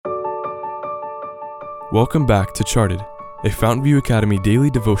Welcome back to Charted, a Fountain View Academy daily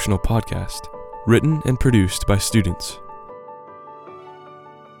devotional podcast, written and produced by students.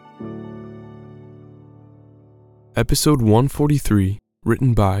 Episode 143,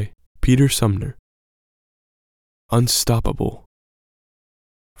 written by Peter Sumner. Unstoppable.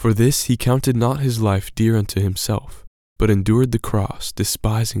 For this he counted not his life dear unto himself, but endured the cross,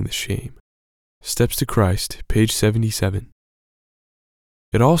 despising the shame. Steps to Christ, page 77.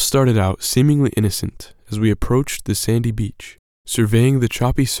 It all started out seemingly innocent as we approached the sandy beach. Surveying the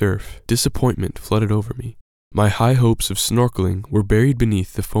choppy surf, disappointment flooded over me. My high hopes of snorkeling were buried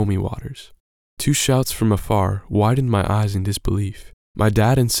beneath the foamy waters. Two shouts from afar widened my eyes in disbelief. My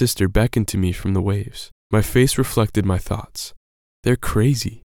dad and sister beckoned to me from the waves. My face reflected my thoughts. They're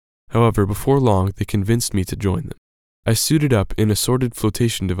crazy. However, before long, they convinced me to join them. I suited up in assorted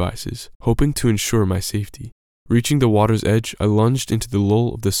flotation devices, hoping to ensure my safety. Reaching the water's edge, I lunged into the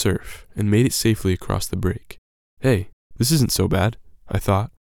lull of the surf and made it safely across the break. Hey, this isn't so bad, I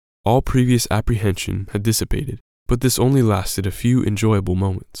thought. All previous apprehension had dissipated, but this only lasted a few enjoyable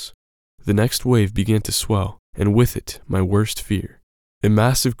moments. The next wave began to swell, and with it, my worst fear. A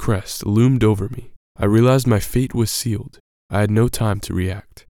massive crest loomed over me. I realized my fate was sealed. I had no time to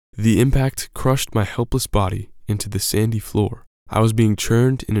react. The impact crushed my helpless body into the sandy floor. I was being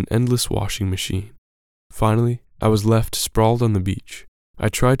churned in an endless washing machine. Finally, I was left sprawled on the beach. I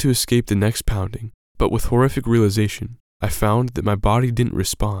tried to escape the next pounding, but with horrific realization, I found that my body didn't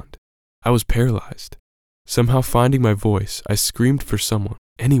respond. I was paralyzed. Somehow finding my voice, I screamed for someone,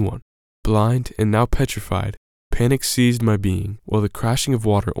 anyone. Blind and now petrified, panic seized my being while the crashing of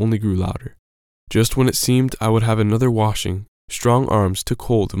water only grew louder. Just when it seemed I would have another washing, strong arms took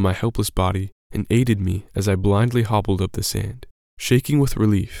hold of my helpless body and aided me as I blindly hobbled up the sand. Shaking with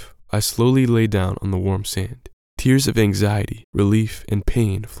relief, I slowly lay down on the warm sand. Tears of anxiety, relief, and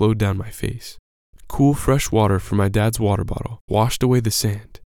pain flowed down my face. Cool, fresh water from my dad's water bottle washed away the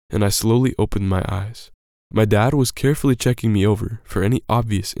sand, and I slowly opened my eyes. My dad was carefully checking me over for any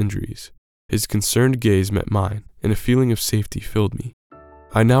obvious injuries. His concerned gaze met mine, and a feeling of safety filled me.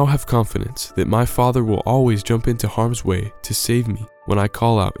 I now have confidence that my father will always jump into harm's way to save me when I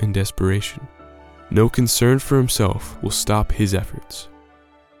call out in desperation. No concern for himself will stop his efforts.